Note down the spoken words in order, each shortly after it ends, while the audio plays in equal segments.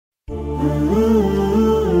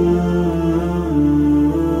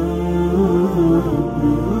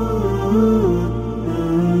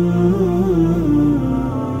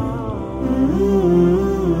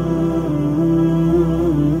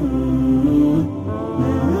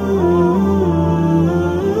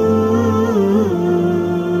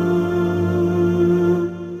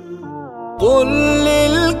قل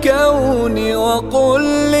للكون وقل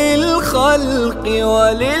للخلق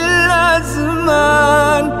وللأزمان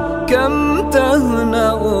كم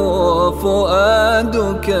تهنأ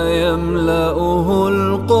وفؤادك يملأه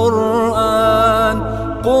القرآن.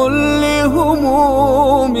 قل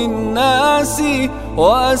لهموم الناس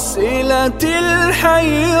وأسئلة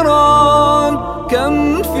الحيران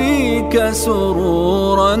كم فيك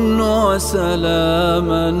سرورا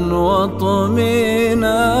وسلاما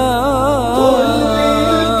واطمئنانا. قل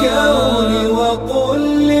للكون وقل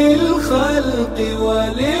للخلق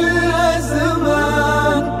وللأزمان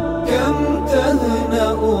كم تهنأ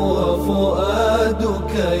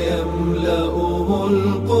وفؤادك يملأه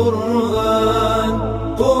القرآن.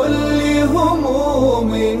 قل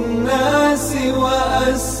لهموم الناس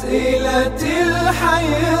وأسئلة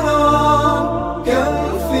الحيران كم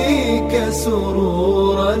فيك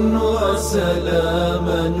سرورا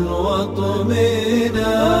وسلاما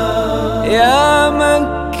واطمئنانا. يا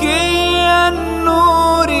مكي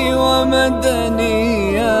النور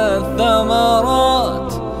ومدني الثمرات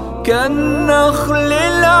كالنخل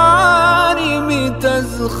العارم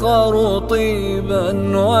تزخر طيبا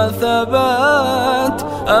وثبات.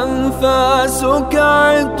 أنفاسك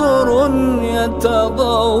عطر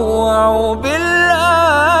يتضوع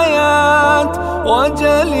بالآيات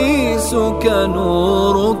وجليسك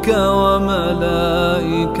نورك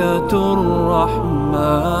وملائكة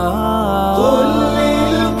الرحمن. قل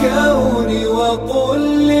للكون وقل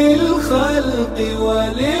للخلق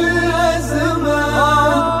وللأزمان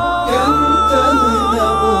كم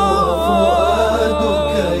تهنأ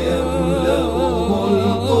وفؤادك يملأه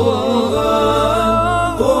القرآن.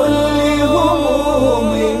 قل لهموم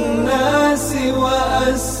الناس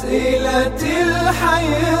وأسئلة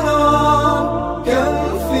الحيران كم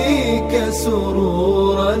فيك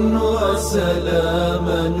سرورا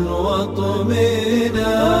وسلاما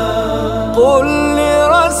واطمئنانا. قل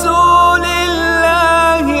لرسول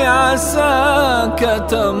الله عساك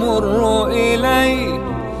تمر إليه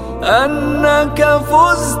أنك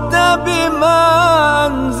فزت بما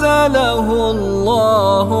أنزله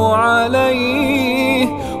الله عليه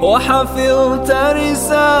وحفظت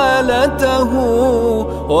رسالته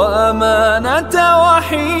وأمانة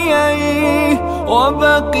وحيه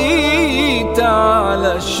وبقيت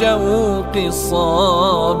على الشوق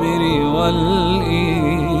الصابر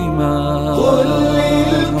والإيمان. قل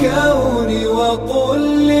للكون وقل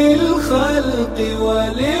للخلق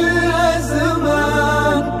وللأزمان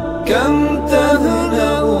كم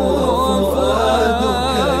تهنأ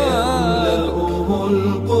وفؤادك يملأه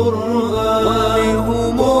القرآن.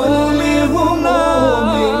 قل لهموم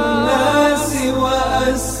الناس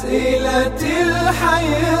وأسئلة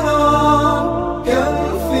الحيران كم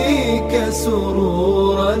فيك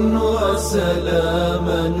سرورا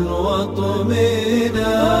وسلاما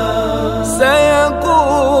واطمئنانا.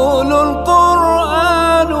 سيقول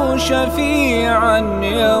القرآن شفيعا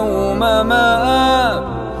يوم مآب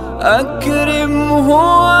أكرمه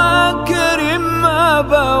وأكرم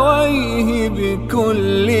أبويه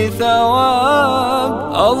بكل ثواب.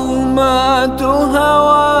 أظمأت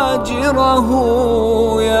هواجره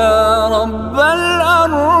يا رب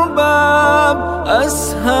الأرباب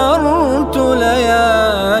أسهرت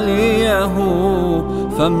لياليه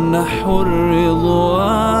فامنحه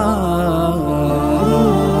الرضوان.